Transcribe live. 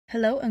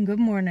Hello and good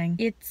morning.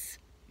 It's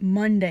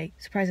Monday,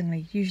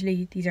 surprisingly.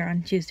 Usually these are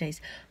on Tuesdays.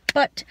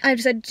 But I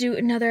decided to do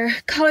another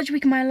college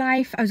week of my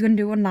life. I was going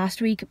to do one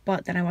last week,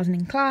 but then I wasn't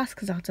in class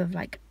because lots of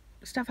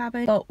stuff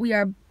happened. But we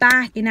are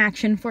back in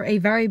action for a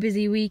very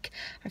busy week.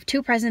 I have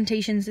 2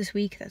 presentations this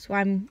week. That's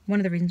why one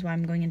of the reasons why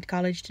I'm going into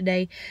college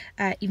today,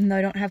 even though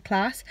I don't have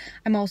class.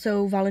 I'm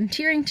also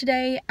volunteering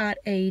today at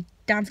a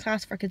dance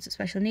class for kids with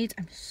special needs.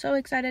 I'm so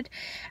excited.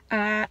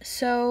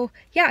 So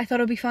yeah, I thought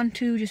it'd be fun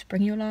to just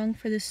bring you along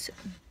for this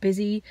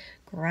busy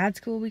grad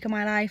school week of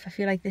my life. I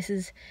feel like this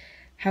is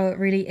how it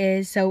really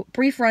is. So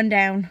brief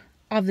rundown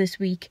of this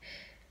week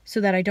so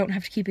that I don't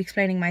have to keep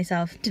explaining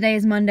myself. Today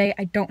is Monday.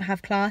 I don't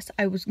have class.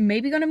 I was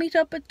maybe going to meet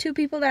up with 2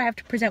 people that I have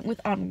to present with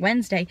on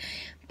Wednesday,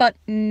 but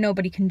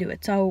nobody can do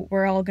it. So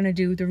we're all going to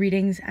do the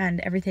readings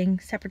and everything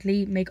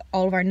separately, make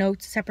all of our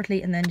notes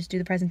separately, and then just do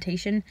the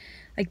presentation,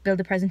 build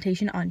the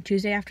presentation on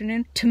Tuesday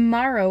afternoon.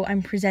 Tomorrow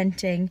I'm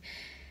presenting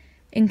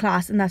in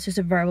class, and that's just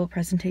a verbal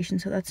presentation,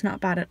 so that's not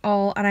bad at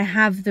all. And I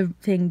have the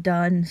thing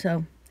done.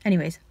 So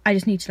anyways, I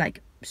just need to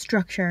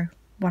structure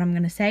what I'm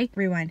going to say.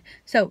 Rewind.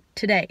 So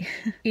today,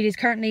 it is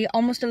currently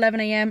almost 11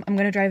 a.m. I'm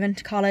going to drive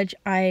into college.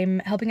 I'm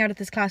helping out at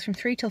this class from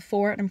 3 till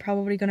 4, and I'm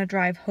probably going to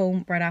drive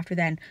home right after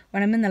then.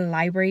 When I'm in the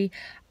library,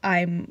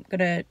 I'm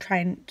going to try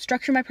and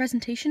structure my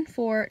presentation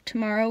for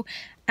tomorrow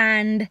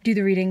and do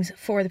the readings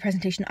for the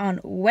presentation on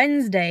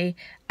Wednesday.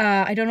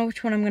 I don't know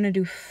which one I'm going to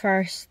do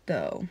first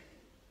though.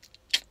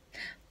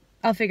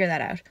 I'll figure that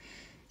out.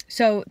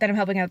 So then I'm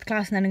helping out the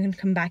class, and then I'm going to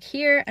come back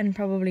here and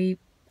probably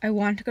I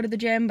want to go to the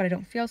gym, but I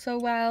don't feel so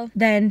well.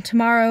 Then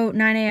tomorrow,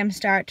 9 a.m.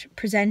 start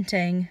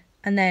presenting.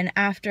 And then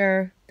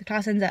after the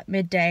class ends at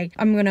midday,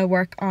 I'm going to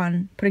work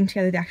on putting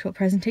together the actual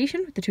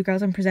presentation with the 2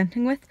 girls I'm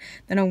presenting with.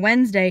 Then on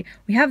Wednesday,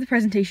 we have the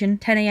presentation,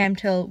 10 a.m.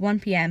 till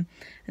 1 p.m.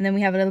 And then we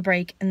have a little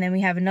break. And then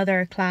we have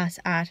another class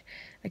at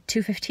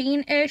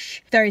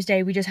 2:15-ish.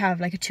 Thursday, we just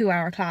have a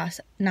 2-hour class,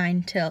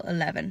 9 till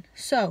 11.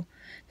 So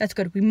that's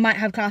good. We might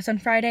have class on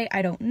Friday.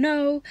 I don't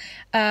know.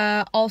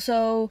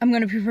 Also, I'm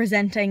going to be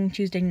presenting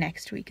Tuesday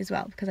next week as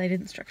well because I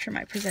didn't structure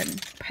my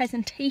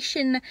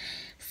presentation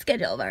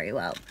schedule very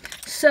well.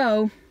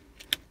 So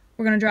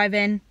we're going to drive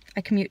in.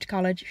 I commute to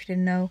college, if you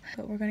didn't know.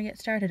 But we're going to get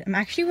started. I'm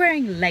actually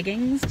wearing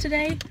leggings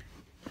today.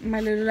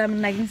 My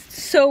Lululemon leggings.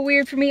 It's so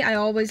weird for me. I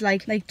always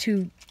like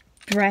to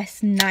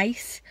dress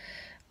nice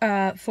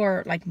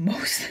for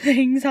most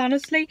things,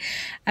 honestly.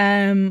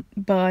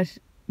 But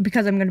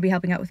because I'm going to be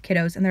helping out with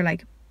kiddos, and they're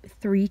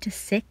 3 to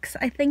 6,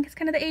 I think is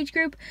kind of the age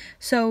group.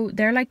 So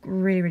they're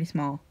really, really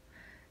small.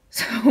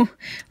 So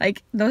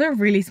those are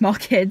really small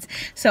kids.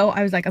 So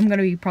I was I'm going to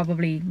be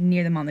probably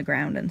near them on the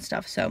ground and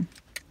stuff. So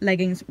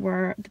leggings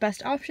were the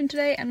best option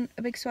today, and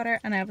a big sweater,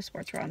 and I have a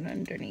sports bra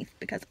underneath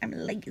because I'm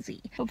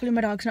lazy. Hopefully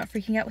my dog's not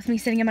freaking out with me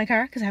sitting in my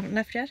car because I haven't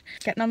left yet.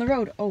 Getting on the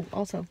road. Oh,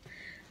 also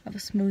I have a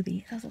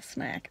smoothie as a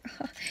snack.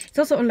 It's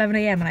also 11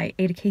 a.m. and I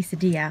ate a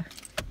quesadilla.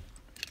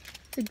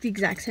 It's the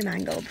exact same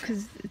angle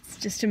because it's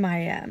just in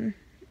my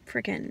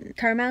freaking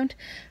car mount.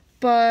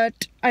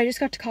 But I just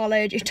got to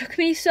college. It took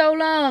me so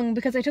long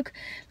because I took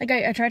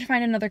I tried to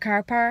find another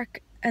car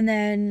park, and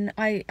then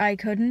I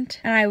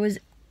couldn't, and I was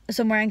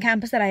somewhere on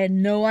campus that I had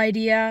no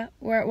idea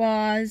where it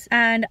was,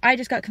 and I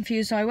just got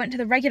confused. So I went to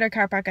the regular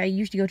car park I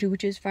usually go to,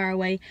 which is far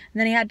away,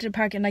 and then I had to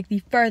park in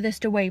the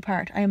furthest away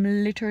part. I am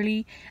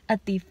literally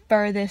at the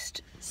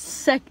furthest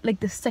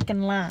the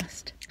second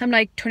last. I'm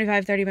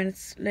 25-30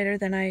 minutes later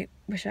than I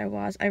wish I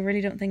was. I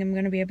really don't think I'm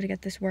going to be able to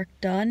get this work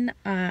done.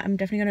 I'm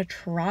definitely going to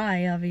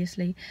try,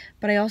 obviously,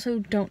 but I also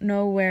don't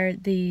know where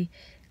the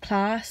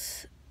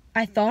class,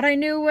 I thought I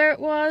knew where it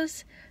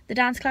was, the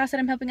dance class that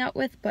I'm helping out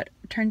with, but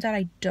turns out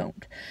I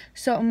don't.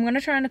 So I'm going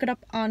to try and look it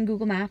up on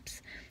Google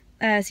Maps,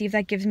 see if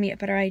that gives me a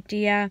better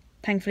idea.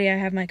 Thankfully I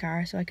have my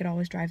car, so I could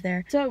always drive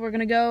there. So we're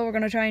going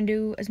to try and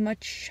do as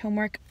much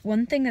homework.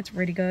 One thing that's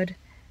really good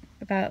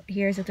about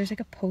here is that there's a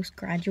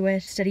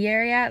postgraduate study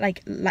area,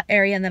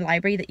 area in the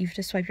library that you have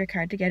to swipe your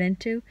card to get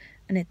into,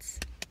 and it's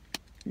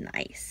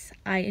nice.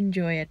 I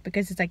enjoy it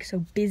because it's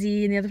so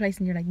busy in the other place,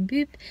 and you're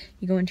boop,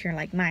 you go into your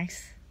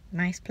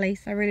nice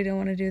place. I really don't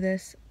want to do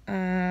this.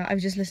 I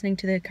was just listening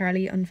to the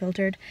Carly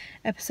Unfiltered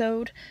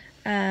episode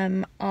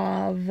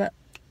of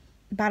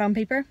Bad on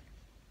Paper,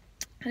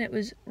 and it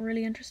was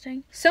really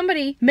interesting.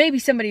 Maybe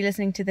somebody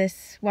listening to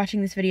this,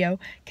 watching this video,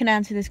 can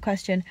answer this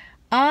question.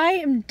 I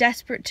am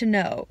desperate to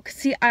know.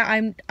 See,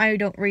 I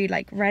don't read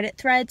Reddit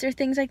threads or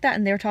things like that,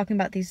 and they were talking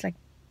about these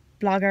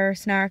blogger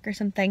snark or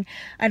something.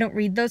 I don't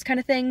read those kind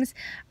of things.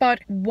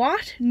 But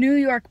what New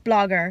York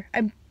blogger,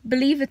 I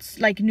believe it's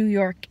New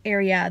York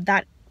area,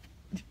 that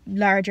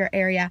larger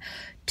area,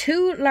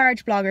 2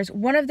 large bloggers,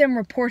 one of them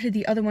reported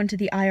the other one to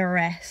the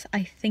IRS.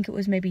 I think it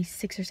was maybe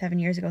 6 or 7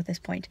 years ago at this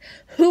point.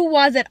 Who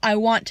was it? I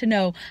want to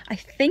know. I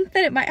think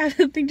that it might have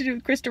something to do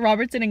with Krista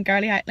Robertson and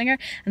Carly Heitlinger,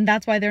 and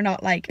that's why they're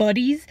not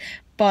buddies.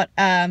 But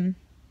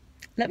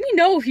Let me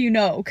know if you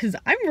know, because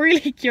I'm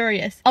really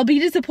curious. I'll be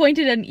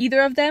disappointed in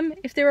either of them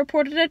if they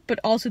reported it, but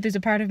also there's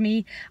a part of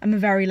me, I'm a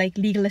very like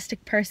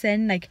legalistic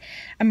person. Like,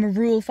 I'm a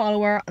rule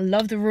follower. I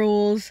love the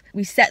rules.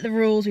 We set the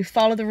rules, we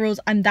follow the rules.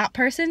 I'm that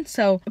person.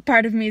 So a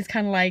part of me is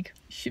kind of like,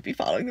 should be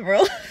following the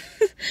rules.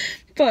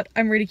 But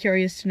I'm really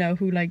curious to know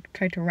who like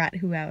tried to rat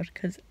who out,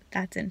 because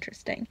that's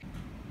interesting.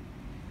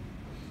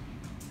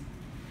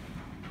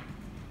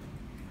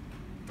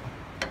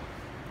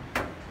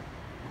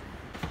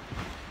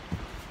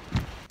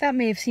 That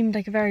may have seemed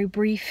like a very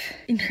brief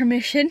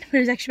intermission, but it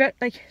was actually about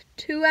like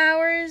 2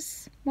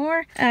 hours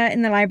more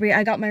in the library.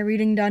 I got my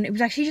reading done. It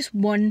was actually just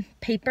one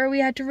paper we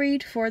had to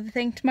read for the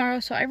thing tomorrow,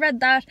 so I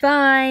read that.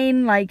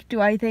 Fine. Like, do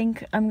I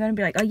think I'm gonna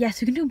be like, oh yes,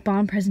 we can do a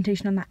bond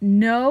presentation on that?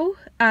 No,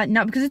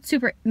 not because it's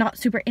not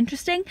super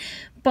interesting,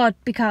 but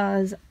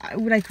because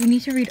like we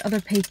need to read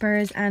other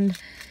papers, and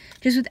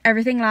just with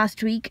everything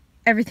last week,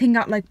 everything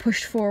got like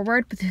pushed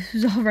forward, but this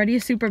was already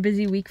a super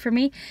busy week for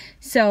me,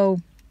 so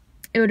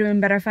it would have been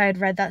better if I had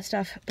read that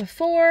stuff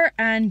before,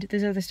 and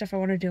there's other stuff I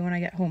want to do when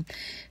I get home.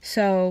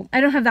 So I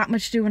don't have that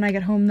much to do when I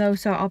get home though,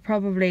 so I'll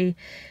probably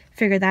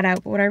figure that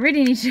out. But what I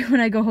really need to do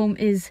when I go home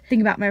is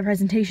think about my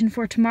presentation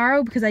for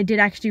tomorrow, because I did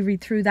actually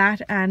read through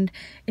that and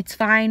it's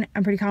fine.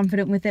 I'm pretty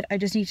confident with it. I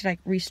just need to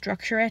like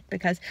restructure it,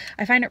 because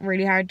I find it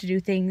really hard to do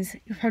things,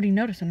 you'll probably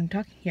notice when I'm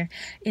talking here,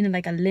 in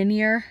like a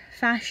linear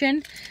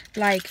fashion.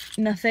 Like,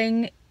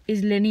 nothing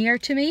is linear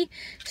to me.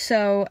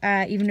 So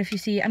even if you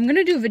see, I'm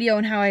gonna do a video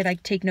on how I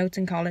like take notes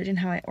in college and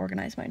how I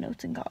organize my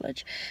notes in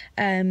college,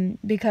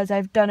 because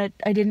I've done it.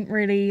 I didn't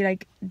really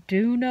like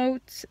do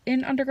notes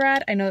in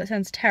undergrad. I know that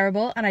sounds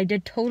terrible, and I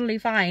did totally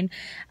fine,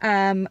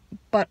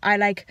 but I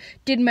like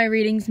did my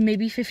readings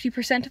maybe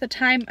 50% of the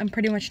time and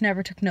pretty much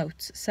never took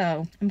notes,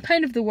 so I'm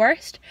kind of the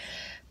worst.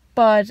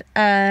 But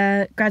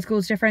grad school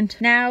is different.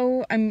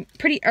 Now I'm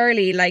pretty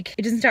early, like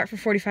it doesn't start for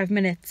 45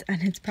 minutes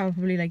and it's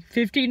probably like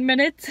 15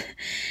 minutes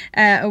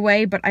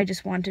away, but I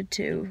just wanted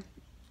to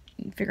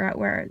figure out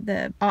where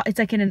it's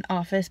like in an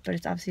office, but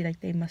it's obviously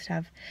like they must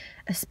have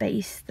a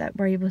space that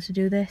we're able to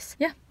do this.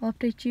 Yeah, I'll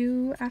update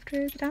you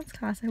after the dance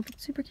class. I hope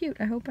it's super cute.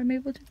 I hope I'm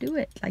able to do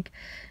it. Like,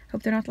 I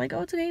hope they're not like,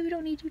 oh, it's okay, we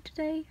don't need you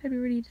today. I'd be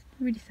really,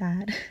 really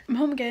sad. I'm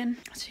home again,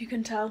 so you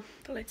can tell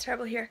the light's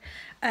terrible here,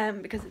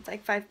 because it's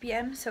like 5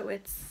 p.m, so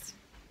it's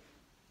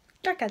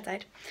dark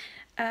outside.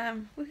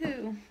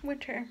 Woohoo,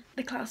 winter.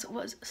 The class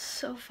was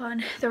so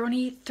fun. There were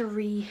only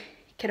 3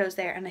 kiddos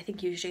there, and I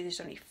think usually there's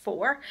only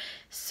 4,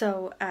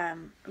 so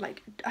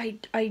like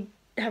I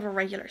have a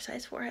regular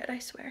size forehead, I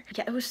swear.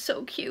 Yeah, it was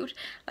so cute.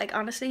 Like,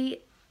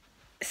 honestly,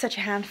 such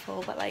a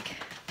handful, but like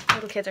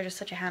little kids are just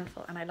such a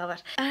handful, and I love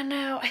it. And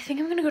now I think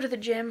I'm gonna go to the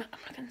gym. I'm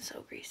looking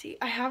so greasy.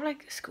 I have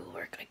like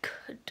schoolwork I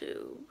could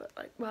do, but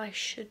like, well, I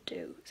should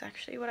do is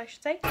actually what I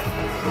should say.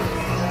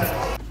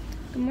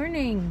 Good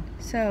morning.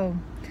 So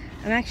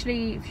I'm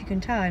actually, if you can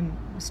tell, I'm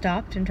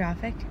stopped in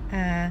traffic,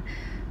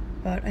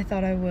 but I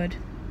thought I would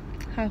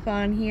hop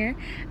on here.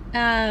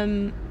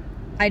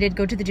 I did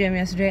go to the gym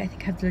yesterday. I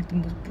think I have like the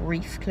most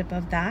brief clip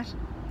of that,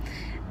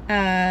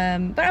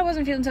 but I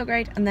wasn't feeling so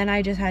great, and then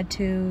I just had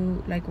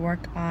to like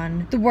work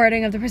on the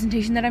wording of the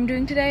presentation that I'm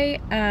doing today,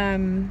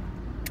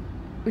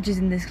 which is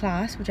in this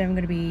class, which I'm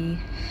going to be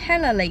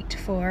hella late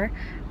for,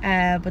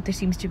 but there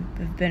seems to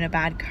have been a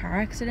bad car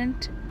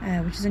accident,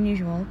 which is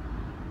unusual,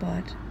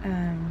 but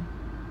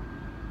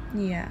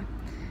yeah,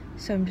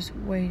 so I'm just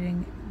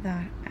waiting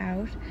that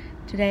out.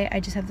 Today I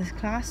just have this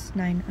class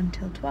 9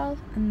 until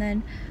 12, and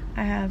then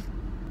I have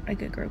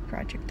like a group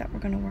project that we're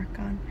going to work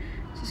on.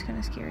 It's just kind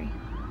of scary.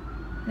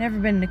 I've never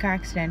been in a car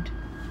accident,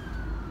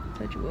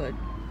 touch wood.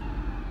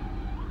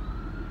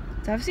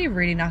 It's obviously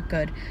really not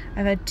good.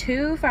 I've had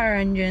 2 fire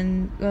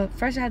engines. Well,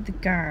 first I had the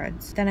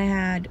guards, then I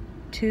had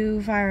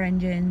 2 fire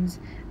engines,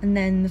 and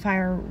then the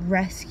fire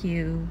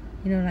rescue,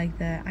 you know, like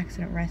the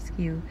accident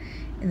rescue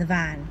in the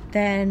van,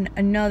 then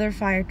another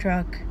fire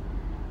truck,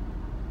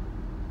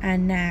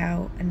 and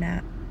now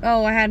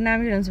oh, I had an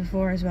ambulance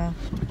before as well.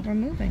 We're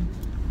moving.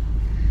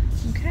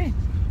 Okay,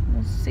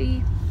 we'll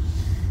see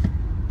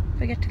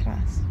if I get to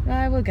class. Well,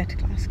 I will get to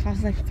class. Class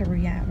is like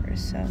 3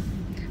 hours, so,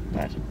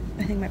 but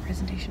I think my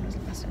presentation was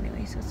last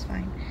anyway, so it's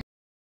fine.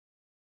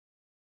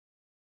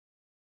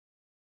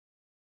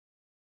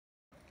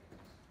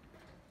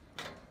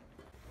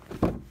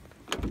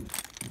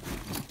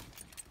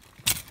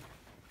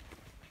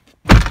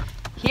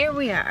 Here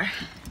we are.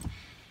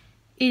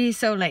 It is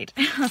so late.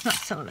 It's not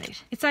so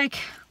late. It's like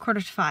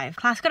 4:45.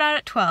 Class got out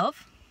at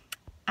 12.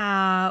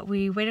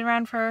 We waited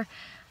around for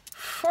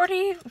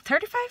 35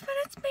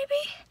 minutes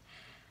maybe.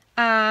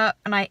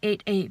 And I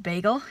ate a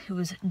bagel. It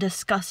was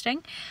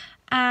disgusting.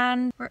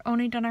 And we're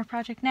only done our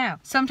project now.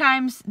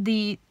 Sometimes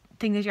the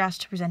thing that you're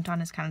asked to present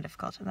on is kind of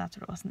difficult, and that's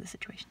what it was in this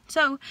situation.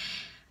 So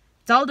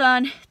it's all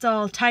done. It's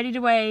all tidied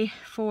away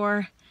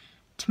for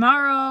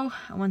tomorrow.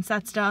 And once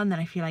that's done, then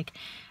I feel like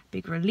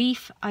big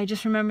relief. I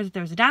just remembered that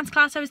there was a dance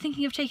class I was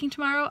thinking of taking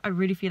tomorrow. I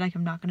really feel like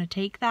I'm not going to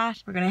take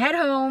that. We're going to head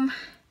home,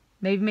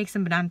 maybe make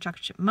some banana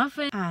chocolate chip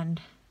muffin, and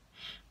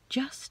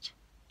just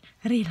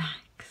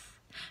relax,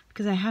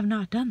 because I have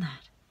not done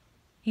that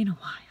in a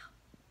while.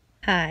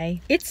 Hi,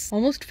 it's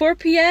almost 4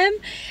 p.m.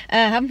 I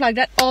haven't vlogged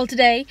at all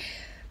today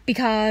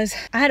because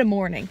I had a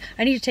morning.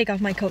 I need to take off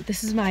my coat.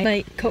 This is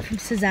my coat from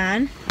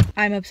Suzanne.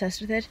 I'm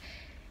obsessed with it.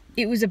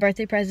 It was a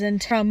birthday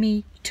present from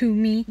me to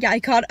me. Yeah, I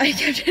kept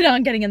it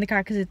on getting in the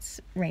car because it's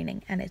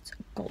raining and it's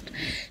cold.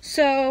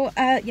 So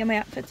yeah, my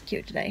outfit's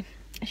cute today.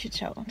 I should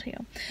show it to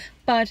you.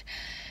 But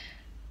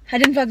I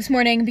didn't vlog this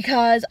morning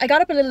because I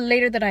got up a little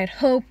later than I had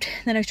hoped.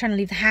 Then I was trying to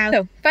leave the house.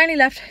 So finally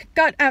left,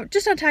 got out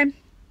just on time.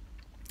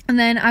 And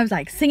then I was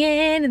like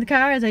singing in the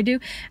car as I do.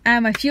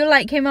 And my fuel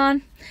light came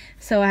on.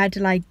 So I had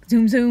to like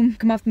zoom,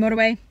 come off the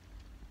motorway,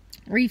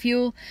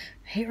 refuel.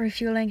 I hate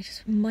refueling, it's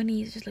just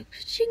money. It's just like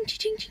ching,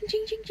 ching, ching,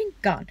 ching, ching, ching,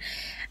 gone.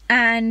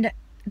 And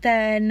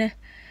then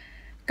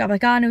got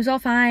back on, it was all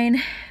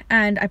fine.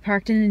 And I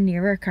parked in a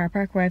nearer car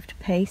park where I have to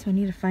pay. So I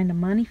need to find the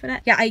money for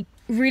that. Yeah, I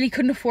really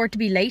couldn't afford to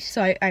be late,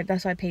 so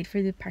that's why I paid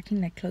for the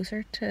parking like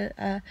closer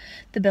to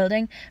the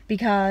building,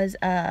 because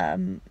I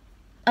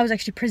was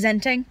actually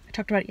presenting. I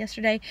talked about it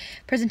yesterday.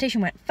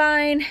 Presentation went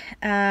fine.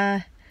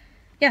 Yeah,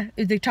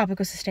 the topic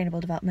was sustainable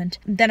development.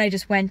 Then I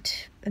just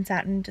went and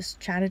sat and just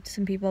chatted to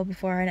some people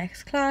before our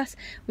next class,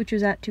 which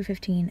was at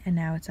 2:15, and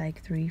now it's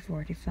like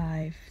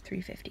 3:45,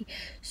 3:50.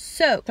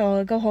 So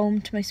I'll go home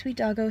to my sweet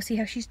doggo, see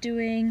how she's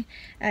doing.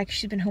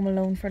 She's been home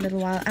alone for a little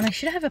while, and I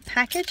should have a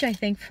package, I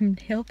think, from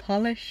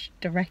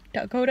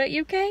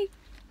nailpolishdirect.co.uk.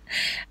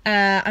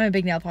 I'm a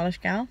big nail polish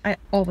gal. I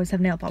always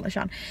have nail polish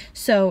on.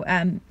 So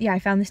yeah, I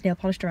found this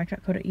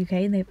nailpolishdirect.co.uk,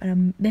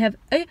 and they have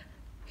a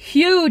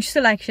huge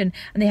selection,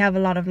 and they have a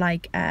lot of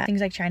like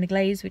things like China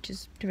glaze, which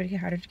is really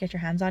harder to get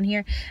your hands on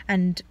here,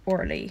 and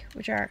Orly,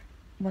 which are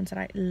ones that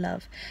I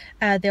love.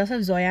 They also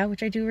have Zoya,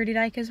 which I do really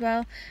like as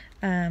well.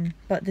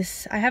 But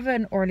this, I have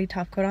an Orly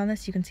top coat on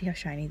this. You can see how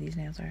shiny these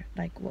nails are.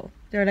 Like, whoa,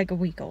 they're like a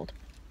week old.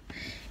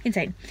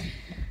 Insane.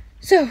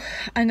 So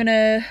I'm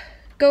gonna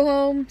go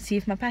home, see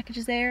if my package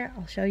is there.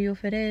 I'll show you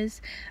if it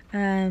is,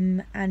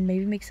 and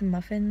maybe make some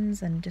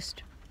muffins and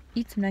just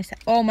eat some nice.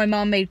 Oh, my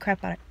mom made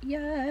crepe batter.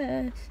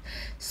 Yes.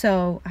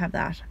 So I have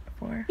that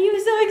for. You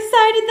so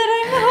excited that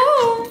I'm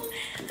home.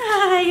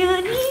 Hi,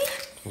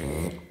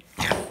 honey.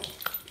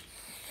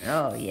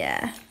 Oh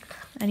yeah.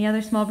 Any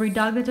other small breed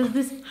dog that does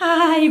this?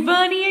 Hi,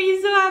 Bunny. Are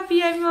you so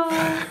happy I'm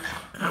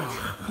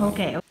home?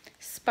 Okay.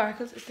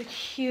 Sparkles is the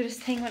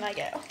cutest thing when I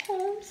get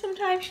home.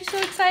 Sometimes she's so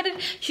excited.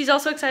 She's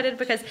also excited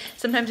because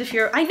sometimes if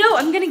you're, I know,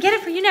 I'm gonna get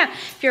it for you now.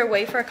 If you're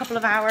away for a couple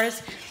of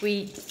hours,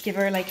 we give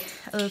her like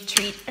a little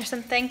treat or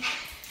something,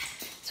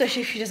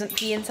 especially if she doesn't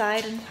pee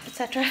inside and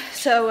etc.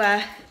 So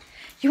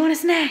you want a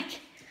snack?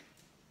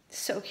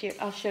 So cute.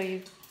 I'll show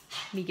you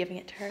me giving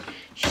it to her.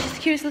 She's just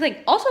the cutest little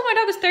thing. Also, my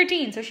dog is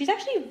 13, so she's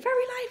actually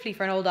very lively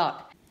for an old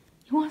dog.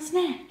 You want a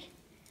snack?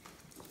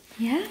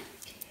 Yeah?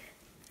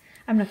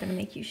 I'm not gonna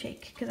make you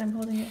shake because I'm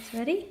holding this.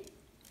 Ready?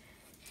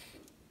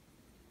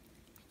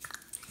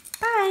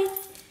 Bye.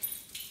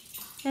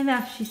 And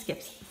now she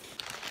skips.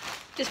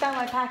 Just found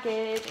my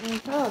package.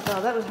 And, oh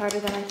god, that was harder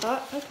than I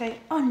thought. Okay.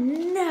 Oh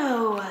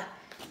no.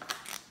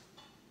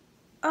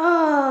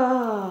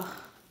 Oh.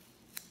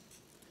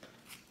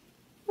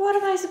 What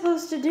am I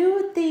supposed to do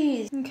with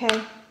these?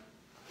 Okay.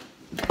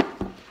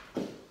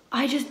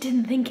 I just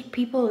didn't think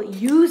people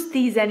used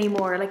these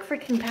anymore. Like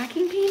freaking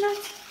packing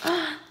peanuts.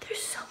 There's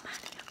so many.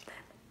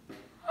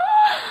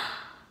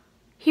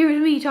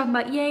 Here's me talking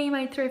about, yay,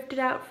 my thrifted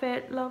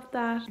outfit. Love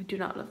that. I do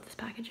not love this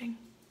packaging.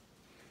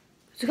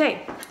 It's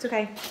okay. It's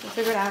okay. We'll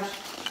figure it out.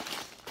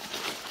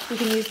 We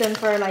can use them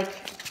for like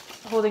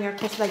holding our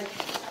Christmas, like,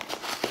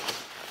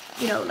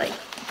 you know, like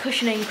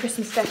cushioning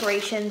Christmas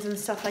decorations and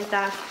stuff like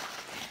that.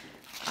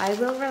 I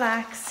will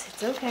relax.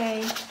 It's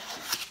okay.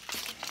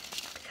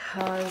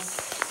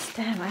 Because,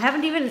 damn, I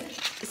haven't even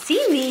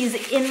seen these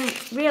in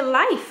real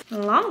life in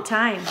a long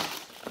time.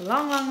 A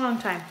long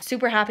time.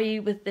 Super happy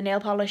with the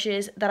nail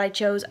polishes that I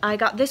chose. I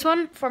got this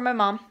one for my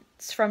mom.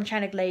 It's from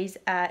China Glaze.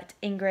 It's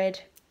Ingrid.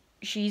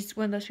 She's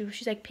one of those people,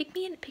 she's like, pick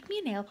me a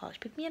nail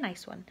polish, pick me a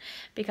nice one,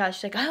 because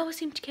she's like, I always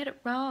seem to get it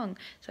wrong.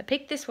 So I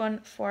picked this one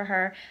for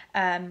her.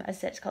 As I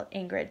said, it's called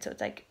Ingrid. So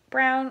it's like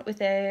brown with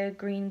a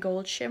green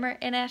gold shimmer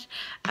in it.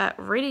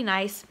 Really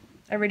nice.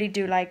 I really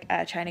do like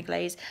China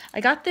Glaze.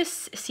 I got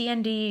this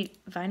CND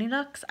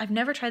Vinylux. I've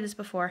never tried this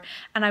before,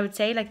 and I would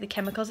say like the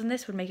chemicals in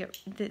this would make it,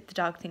 the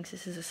dog thinks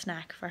this is a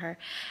snack for her.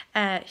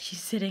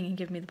 She's sitting and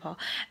giving me the paw.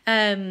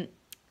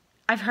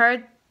 I've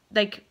heard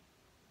like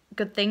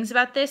good things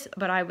about this,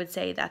 but I would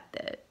say that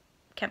the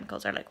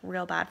chemicals are like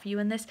real bad for you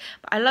in this.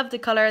 But I love the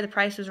color, the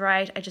price was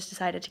right. I just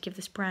decided to give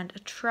this brand a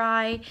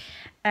try.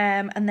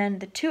 And then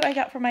the two I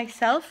got for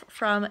myself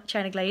from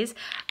China Glaze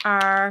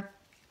are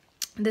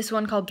this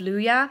one called Blue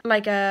Ya,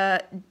 like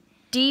a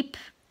deep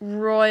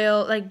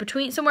royal, like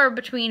somewhere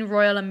between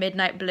royal and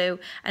midnight blue,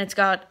 and it's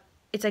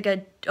like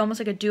a almost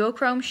like a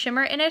duochrome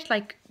shimmer in it,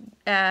 like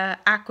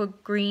aqua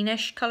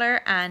greenish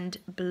color and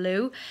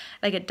blue,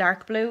 like a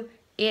dark blue.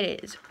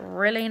 It is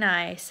really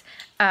nice.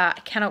 I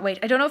cannot wait.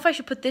 I don't know if I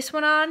should put this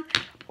one on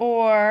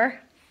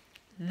or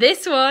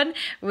this one,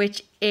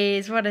 which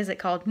is, what is it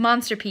called?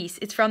 Monster Piece.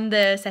 It's from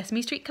the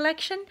Sesame Street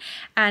collection,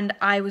 and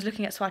I was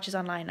looking at swatches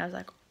online. I was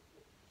like,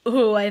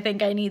 oh, I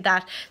think I need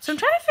that. So I'm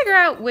trying to figure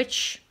out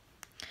which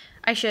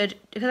I should,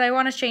 because I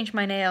want to change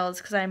my nails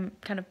because I'm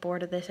kind of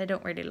bored of this. I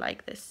don't really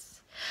like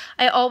this.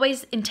 I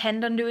always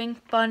intend on doing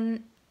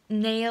fun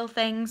nail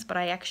things, but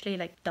I actually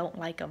like don't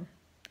like them.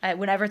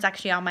 Whenever it's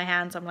actually on my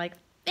hands, I'm like,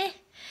 eh.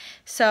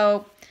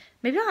 So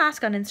maybe I'll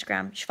ask on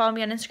Instagram. You should follow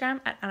me on Instagram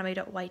at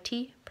anime.yt.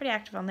 Pretty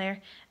active on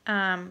there.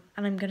 And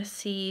I'm gonna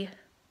see,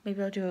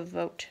 maybe I'll do a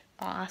vote.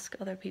 I'll ask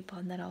other people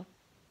and then I'll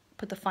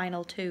put the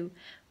final 2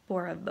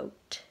 for a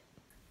vote.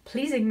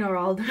 Please ignore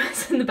all the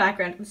mess in the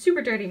background. It's a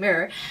super dirty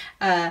mirror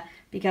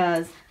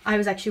because I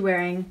was actually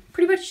wearing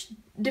pretty much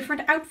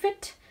different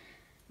outfit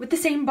with the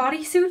same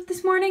bodysuit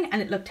this morning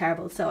and it looked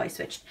terrible, so I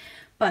switched.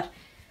 But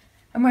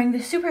I'm wearing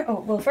this super, oh,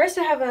 well, first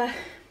I have a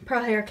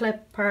pearl hair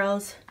clip,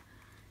 pearls,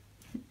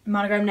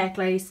 monogram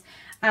necklace,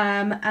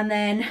 and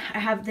then I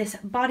have this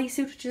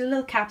bodysuit, which is a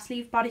little cap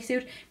sleeve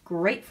bodysuit,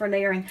 great for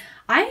layering.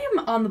 I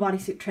am on the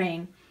bodysuit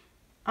train.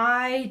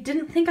 I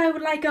didn't think I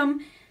would like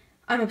them.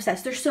 I'm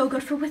obsessed. They're so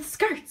good for with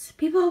skirts.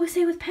 People always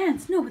say with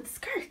pants, no, with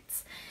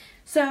skirts.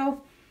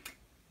 So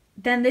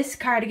then this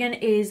cardigan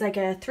is like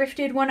a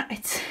thrifted one.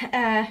 It's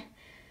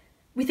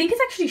we think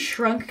it's actually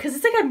shrunk because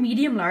it's like a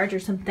medium large or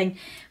something,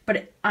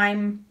 but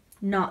I'm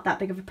not that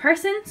big of a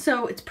person,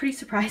 so it's pretty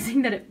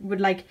surprising that it would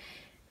like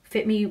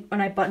fit me when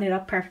I button it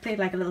up perfectly,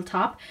 like a little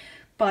top,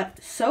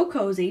 but so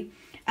cozy.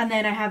 And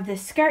then I have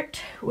this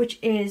skirt, which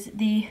is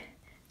the,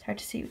 it's hard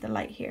to see with the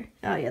light here.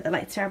 Oh yeah, the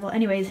light's terrible.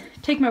 Anyways,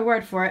 take my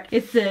word for it.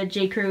 It's the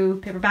J. Crew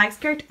paper bag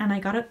skirt and I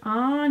got it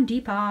on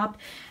Depop.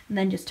 And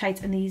then just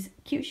tights and these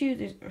cute shoes.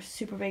 These are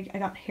super big. I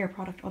got hair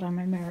product all down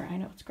my mirror. I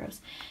know it's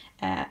gross.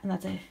 And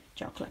that's a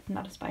gel clip,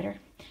 not a spider.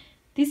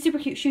 These super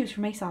cute shoes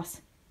from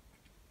ASOS.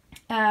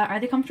 Are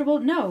they comfortable?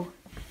 No.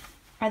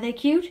 Are they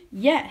cute?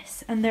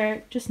 Yes. And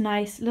they're just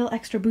nice, little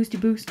extra boosty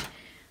boost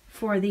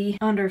for the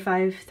under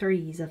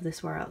 5'3" of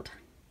this world.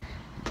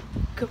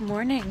 Good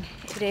morning.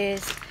 It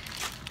is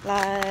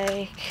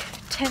like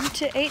 10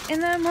 to 8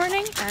 in the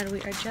morning and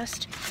we are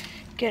just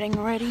getting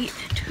ready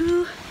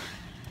to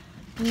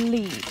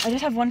leave. I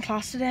just have one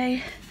class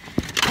today.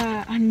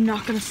 I'm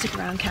not going to stick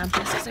around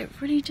campus because I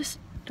really just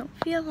don't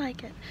feel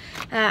like it.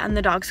 And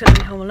the dog's going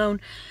to be home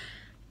alone.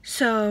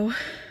 So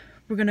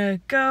we're going to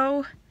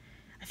go.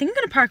 I think I'm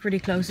going to park really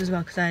close as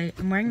well because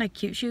I'm wearing like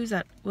cute shoes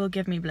that will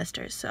give me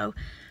blisters. So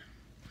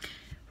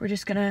we're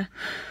just going to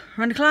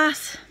run to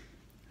class,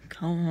 go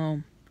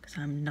home because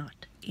I'm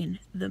not in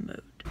the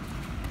mood.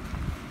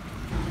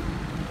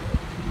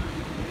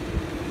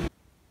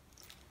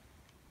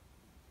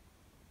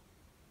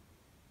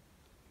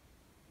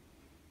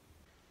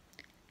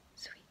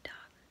 Sweet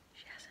dog,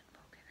 she hasn't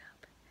woken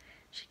up.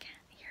 She can't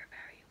hear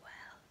very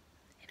well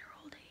in her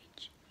old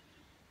age.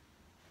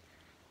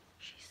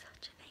 She's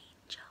such an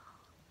angel.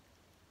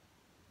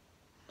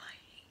 My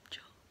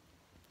angel.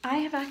 I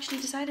have actually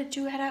decided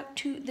to head out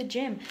to the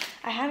gym.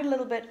 I had a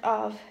little bit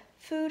of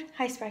food.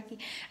 Hi Sparky.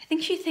 I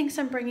think she thinks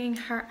I'm bringing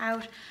her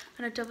out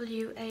on a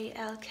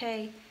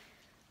WALK.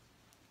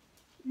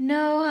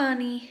 No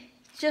honey,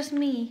 it's just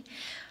me.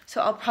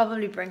 So I'll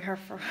probably bring her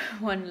for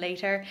one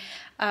later.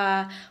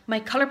 My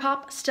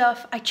colourpop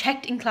stuff, I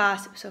checked in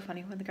class. It was so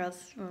funny when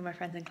one of my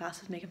friends in class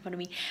was making fun of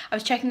me. I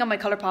was checking on my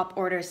colourpop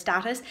order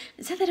status.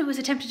 It said that it was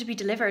attempted to be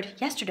delivered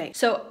yesterday.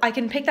 So I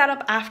can pick that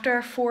up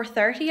after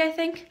 4:30, I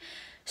think.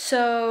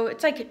 So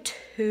it's like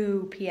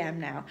 2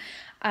 p.m. now.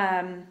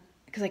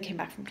 Because I came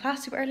back from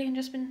class super early and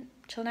just been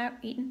chilling out,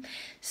 eating.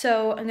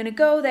 So I'm gonna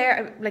go there,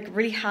 I'm like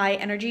really high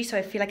energy, so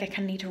I feel like I kind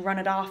of need to run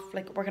it off,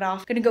 like work it off.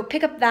 I'm gonna go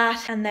pick up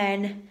that and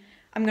then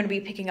I'm gonna be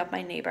picking up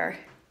my neighbor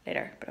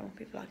later, but I won't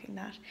be vlogging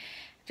that.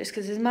 Just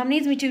because his mom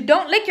needs me to.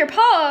 Don't lick your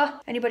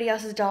paw! Anybody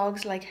else's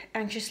dogs like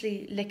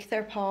anxiously lick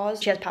their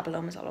paws. She has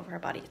papillomas all over her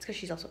body. It's because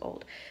she's also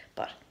old,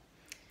 but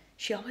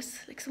she always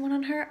licks someone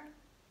on her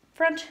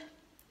front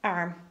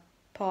arm,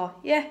 paw.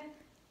 Yeah,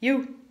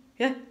 you,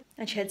 yeah.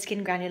 And she had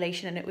skin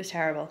granulation and it was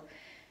terrible.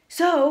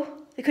 So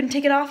they couldn't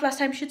take it off last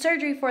time she had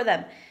surgery for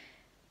them.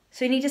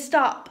 So you need to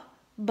stop,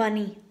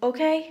 bunny,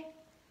 okay?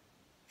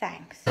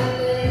 Thanks.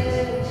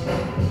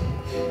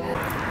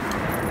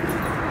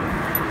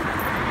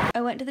 I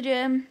went to the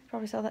gym.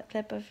 Probably saw that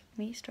clip of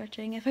me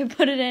stretching if I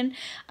put it in.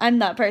 I'm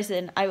that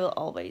person. I will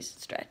always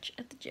stretch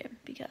at the gym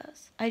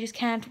because I just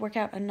can't work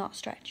out and not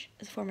stretch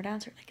as a former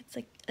dancer. Like it's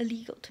like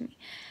illegal to me.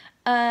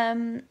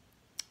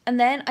 And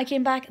then I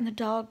came back and the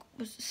dog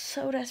was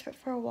so desperate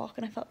for a walk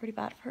and I felt really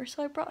bad for her.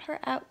 So I brought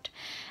her out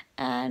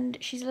and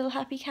she's a little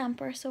happy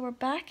camper. So we're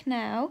back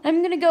now. I'm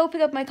going to go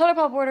pick up my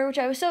colourpop order, which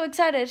I was so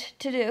excited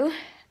to do.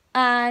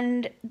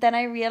 And then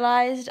I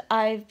realised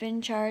I've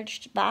been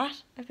charged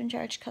VAT. I've been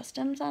charged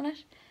customs on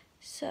it.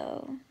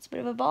 So it's a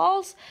bit of a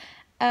balls.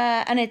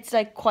 And it's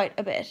like quite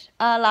a bit.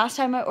 Last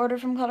time I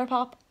ordered from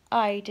Colourpop,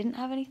 I didn't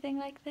have anything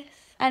like this.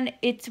 And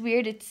it's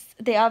weird,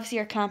 they obviously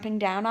are clamping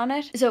down on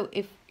it. So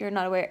if you're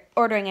not aware,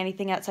 ordering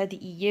anything outside the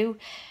EU,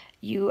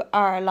 you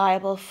are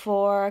liable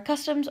for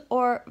customs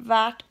or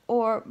VAT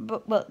or,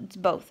 well, it's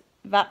both.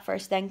 VAT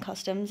first, then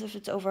customs if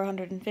it's over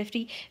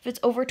 150. If it's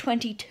over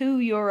 22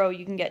 euro,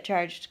 you can get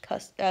charged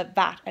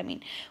VAT, I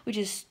mean, which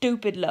is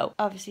stupid low.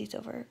 Obviously, it's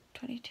over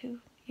 22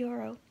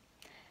 euro.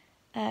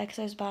 Because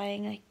I was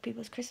buying like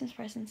people's Christmas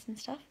presents and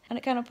stuff. And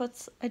it kind of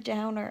puts a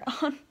downer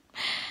on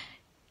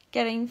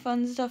getting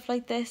fun stuff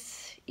like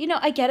this. You know,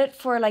 I get it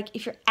for like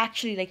if you're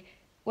actually like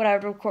what I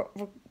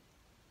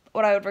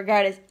would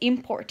regard as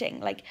importing,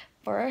 like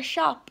for a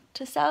shop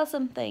to sell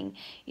something,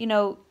 you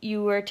know,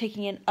 you were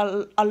taking in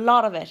a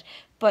lot of it.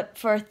 But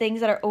for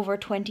things that are over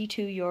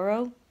 22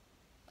 euro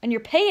and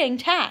you're paying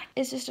tax,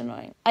 it's just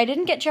annoying. I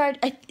didn't get charged.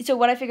 So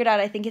what I figured out,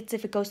 I think it's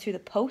if it goes through the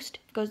post,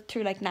 it goes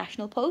through like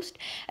national post,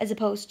 as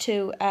opposed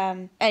to,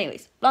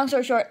 anyways, long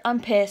story short, I'm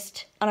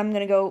pissed and I'm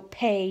gonna go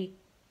pay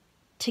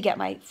to get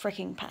my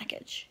freaking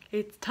package.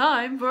 It's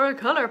time for a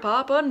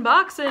colourpop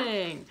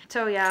unboxing.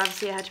 So yeah,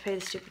 obviously I had to pay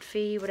the stupid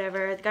fee,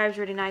 whatever. The guy was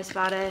really nice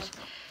about it.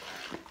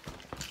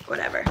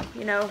 Whatever,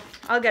 you know,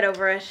 I'll get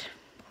over it.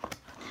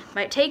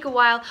 Might take a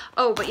while.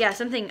 Oh, but yeah,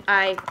 something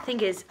I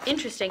think is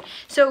interesting.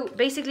 So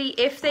basically,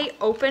 if they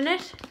open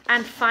it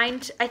and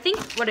find, I think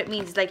what it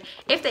means is like,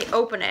 if they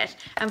open it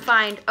and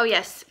find, oh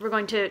yes, we're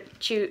going to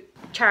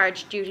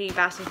charge duty,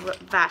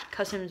 VAT,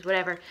 customs,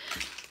 whatever,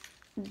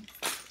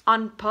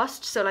 on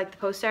post, so like the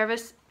post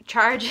service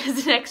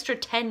charges an extra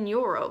 10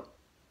 euro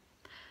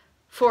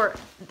for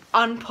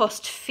on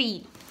post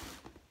fee.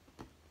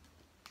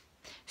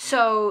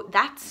 So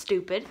that's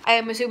stupid. I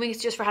am assuming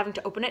it's just for having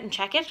to open it and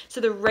check it. So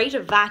the rate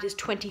of VAT is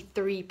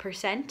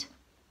 23%.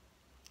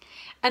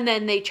 And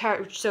then they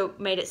charged, so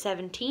made it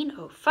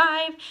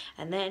 17.05.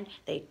 And then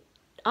they,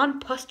 on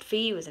post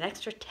fee was an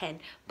extra 10.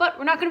 But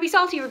we're not going to be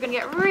salty. We're going to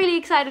get really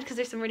excited because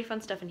there's some really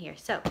fun stuff in here.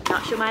 So,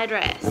 not show my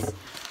address.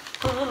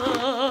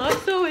 Oh, I'm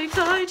so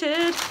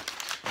excited.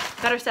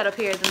 Better setup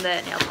here than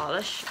the nail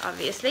polish,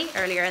 obviously,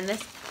 earlier in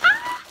this.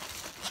 Ah!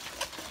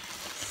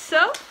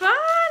 So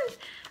fun.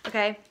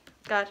 Okay.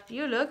 God,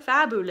 you look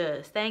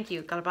fabulous. Thank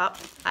you, colourpop.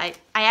 I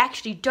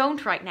actually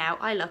don't right now.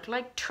 I look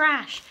like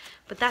trash,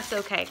 but that's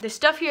okay. There's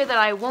stuff here that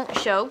I won't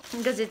show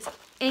because it's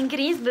in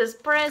Christmas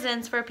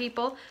presents for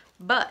people,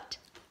 but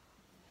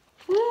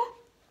woo,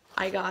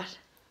 I got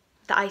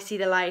the I See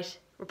the Light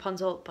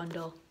Rapunzel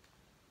bundle.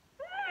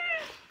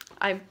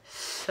 I'm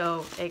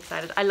so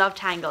excited. I love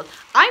Tangled.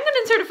 I'm gonna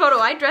insert a photo.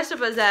 I dressed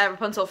up as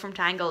Rapunzel from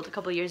Tangled a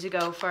couple of years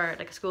ago for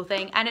like a school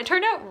thing, and it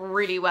turned out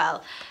really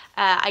well.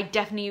 I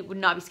definitely would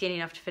not be skinny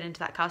enough to fit into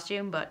that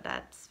costume, but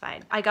that's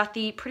fine. I got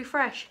the Pretty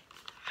Fresh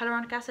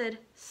hyaluronic acid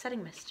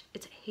setting mist.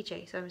 It's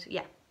HA, so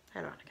yeah,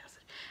 hyaluronic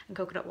acid and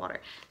coconut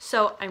water.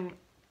 So I'm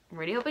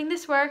really hoping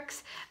this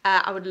works.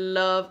 I would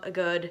love a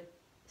good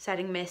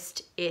setting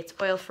mist. It's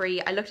oil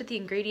free. I looked at the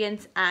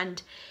ingredients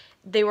and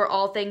they were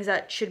all things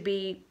that should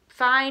be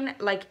fine.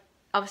 Like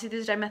obviously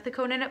there's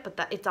dimethicone in it,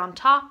 but it's on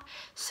top,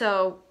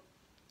 so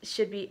it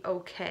should be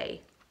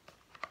okay.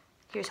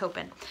 Here's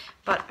hoping.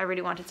 But I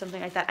really wanted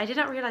something like that. I did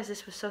not realize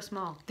this was so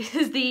small. This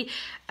is the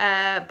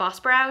Boss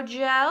Brow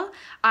Gel.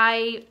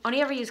 I only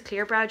ever use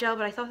clear brow gel,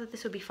 but I thought that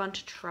this would be fun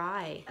to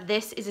try.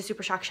 This is a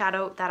Super Shock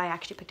shadow that I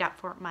actually picked out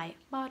for my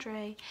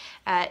madre.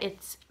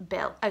 It's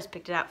Bill. I just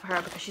picked it out for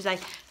her because she's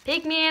like,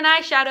 pick me an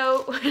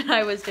eyeshadow when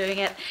I was doing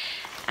it.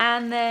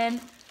 And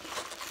then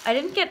I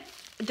didn't get,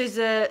 there's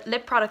a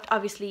lip product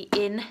obviously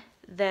in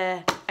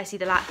the I See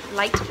the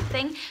Light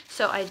thing,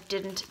 so I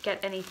didn't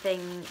get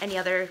any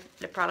other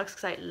lip products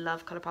because I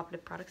love Colourpop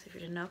lip products, if you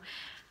didn't know.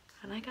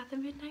 And I got the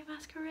Midnight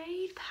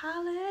Masquerade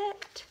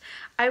palette.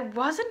 I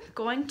wasn't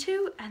going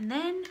to, and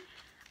then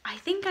I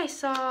think I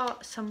saw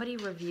somebody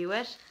review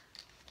it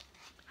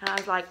and I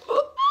was like,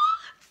 oh,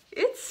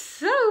 it's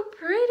so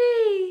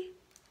pretty.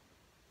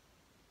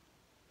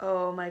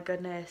 Oh my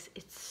goodness,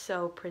 it's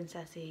so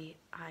princessy.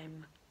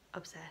 I'm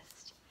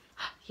obsessed.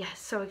 Yes,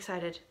 so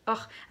excited.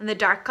 Oh, and the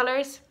dark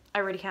colors, I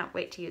really can't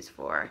wait to use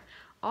for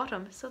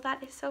autumn. So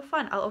that is so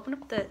fun. I'll open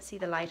up the See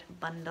the Light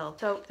bundle.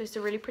 So there's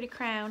a really pretty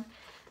crown.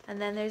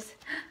 And then there's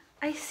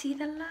I See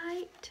the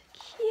Light.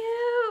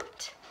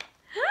 Cute.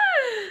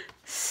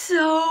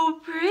 So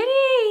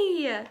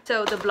pretty.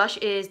 So the blush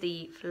is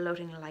the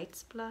Floating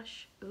Lights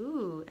blush.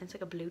 Ooh, and it's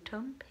like a blue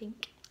tone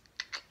pink.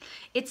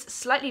 It's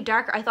slightly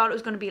darker. I thought it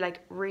was going to be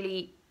like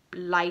really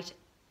light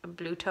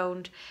blue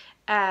toned,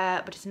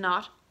 but it's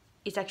not.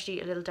 It's actually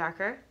a little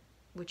darker,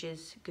 which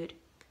is good.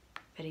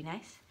 Very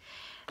nice.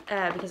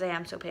 Because I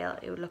am so pale,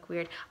 it would look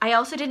weird. I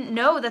also didn't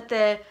know that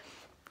the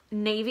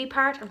navy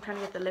part, I'm trying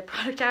to get the lip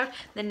product out,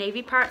 the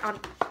navy part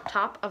on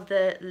top of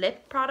the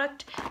lip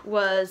product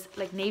was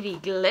like navy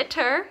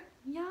glitter.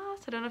 Yes,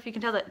 I don't know if you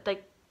can tell that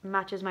like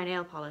matches my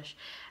nail polish.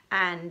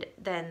 And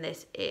then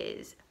this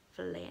is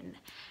Flynn.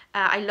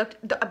 I looked,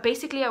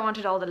 basically I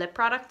wanted all the lip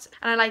products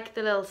and I like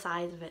the little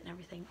size of it and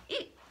everything.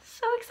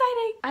 So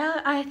exciting.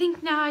 I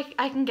think now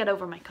I can get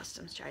over my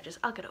customs charges.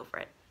 I'll get over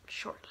it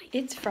shortly.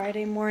 It's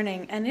Friday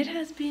morning and it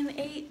has been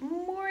a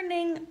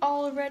morning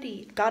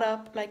already. Got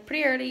up like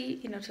pretty early,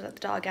 you know, to let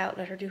the dog out,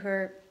 let her do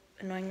her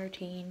annoying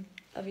routine.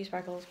 Love you,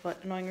 Sparkles,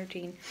 but annoying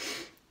routine.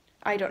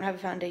 I don't have a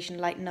foundation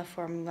light enough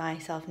for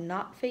myself,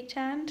 not fake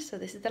tanned, so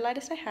this is the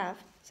lightest I have.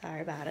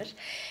 Sorry about it.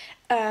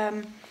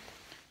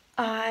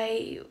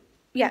 I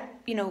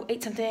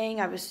ate something.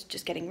 I was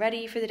just getting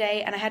ready for the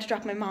day, and I had to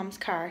drop my mom's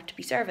car to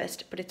be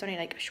serviced, but it's only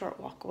like a short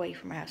walk away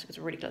from our house because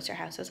we're really close to our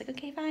house. So I was like,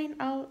 okay, fine,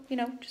 I'll,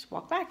 just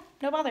walk back,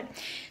 no bother.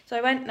 So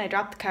I went and I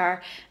dropped the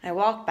car and I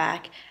walked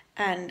back,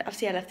 and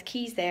obviously I left the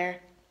keys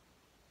there.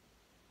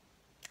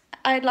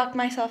 I had locked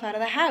myself out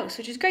of the house,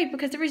 which is great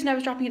because the reason I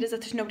was dropping it is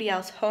that there's nobody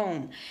else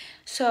home.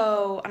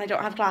 So, and I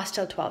don't have class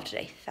till 12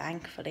 today,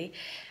 thankfully.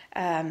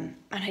 And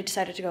I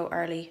decided to go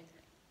early.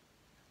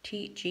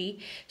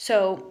 GG.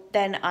 So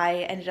then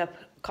I ended up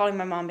calling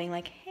my mom being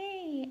like,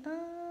 hey,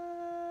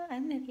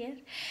 I'm an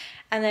idiot.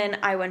 And then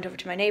I went over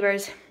to my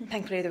neighbours.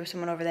 Thankfully there was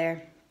someone over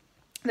there.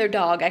 Their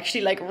dog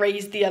actually like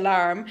raised the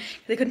alarm.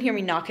 They couldn't hear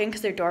me knocking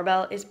because their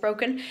doorbell is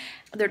broken.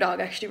 Their dog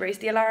actually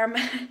raised the alarm.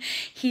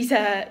 He's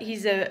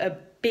a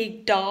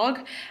big dog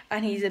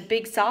and he's a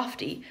big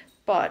softie.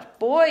 But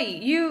boy,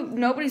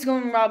 nobody's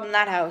going robbing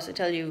that house, I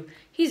tell you.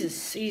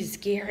 He's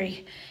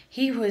scary.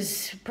 He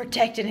was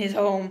protecting his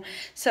home.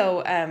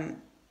 So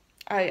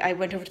I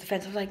went over to the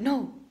fence. I was like,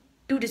 no,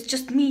 dude, it's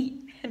just me.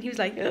 And he was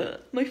like,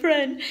 my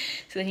friend.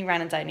 So then he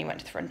ran inside and he went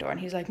to the front door and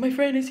he was like, my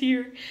friend is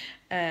here.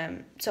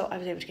 So I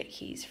was able to get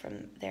keys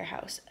from their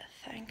house,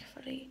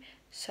 thankfully.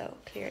 So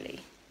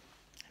clearly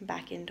I'm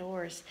back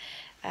indoors.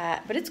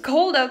 But it's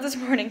cold out this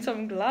morning, so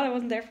I'm glad I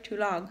wasn't there for too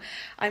long.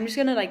 I'm just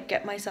gonna like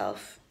get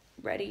myself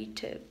ready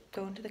to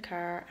go into the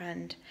car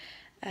and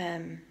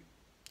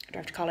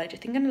drive to college. I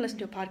think I'm gonna listen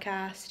to a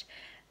podcast,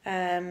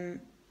 and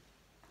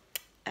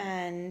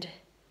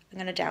I'm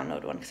gonna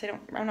download one because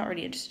I'm not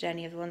really interested in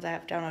any of the ones I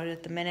have downloaded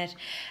at the minute.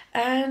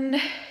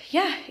 And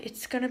yeah,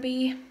 it's gonna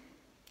be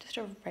just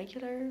a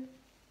regular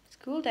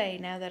school day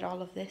now that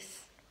all of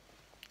this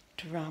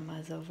drama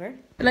is over.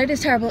 The light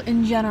is terrible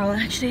in general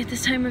actually at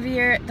this time of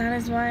year. That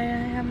is why I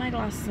have my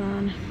glasses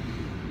on.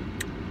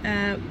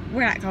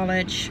 We're at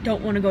college.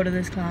 Don't want to go to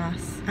this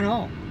class at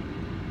all.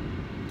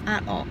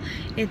 I'll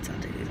take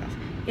these off.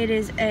 It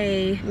is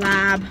a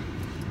lab.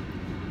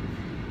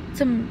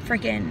 Some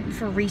freaking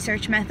for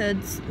research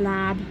methods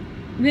lab.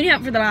 We've been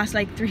out for the last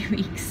like 3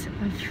 weeks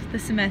of the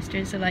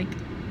semester, so like,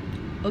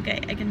 okay,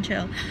 I can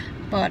chill.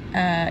 But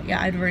yeah,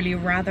 I'd really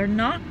rather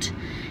not.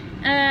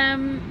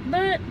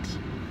 But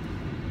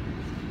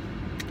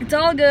it's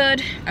all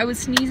good. I was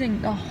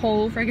sneezing the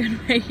whole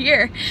friggin' way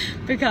here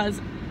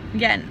because,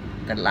 again,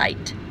 the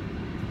light.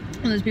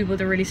 And those people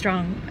with a really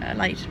strong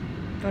light,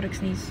 photic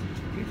sneeze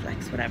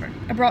reflex, whatever.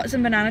 I brought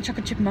some banana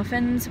chocolate chip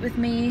muffins with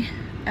me.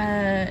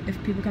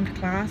 If people come to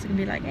class, I can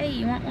be like, hey,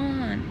 you want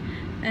one?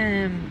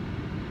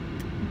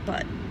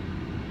 But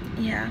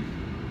yeah,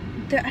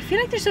 I feel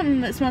like there's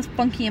something that smells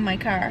funky in my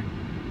car.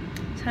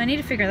 So I need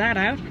to figure that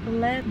out.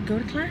 Let's go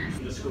to class.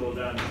 It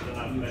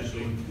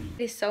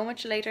is so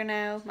much later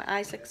now. My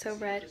eyes look so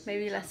red.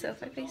 Maybe less so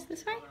if I face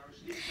this way.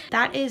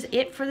 That is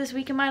it for this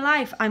week in my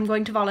life. I'm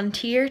going to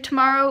volunteer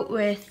tomorrow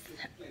with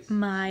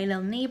my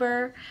little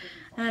neighbour.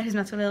 Who's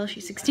not so little,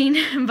 she's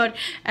 16, but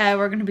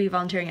we're going to be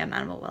volunteering at an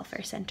animal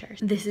welfare centre.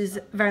 This is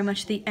very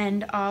much the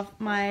end of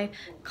my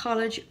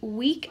college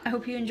week. I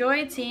hope you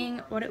enjoyed seeing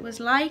what it was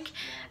like.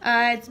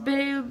 It's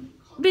been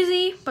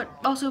busy, but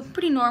also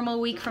pretty normal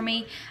week for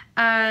me.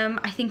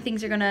 I think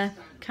things are gonna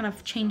kind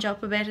of change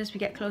up a bit as we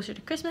get closer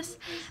to Christmas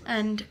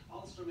and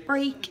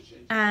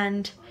break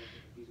and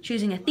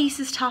choosing a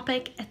thesis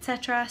topic,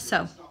 etc.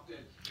 So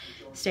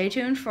stay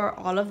tuned for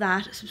all of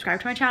that. Subscribe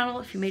to my channel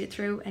if you made it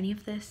through any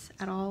of this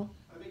at all.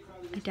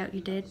 I doubt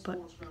you did, but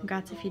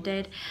congrats if you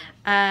did.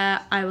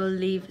 I will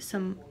leave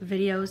some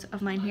videos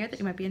of mine here that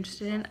you might be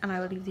interested in, and I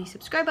will leave the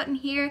subscribe button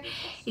here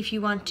if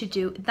you want to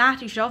do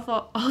that. You should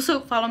also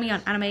follow me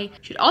on anime. You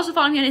should also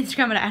follow me on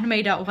Instagram at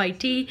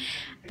anime.yt.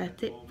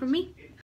 That's it from me.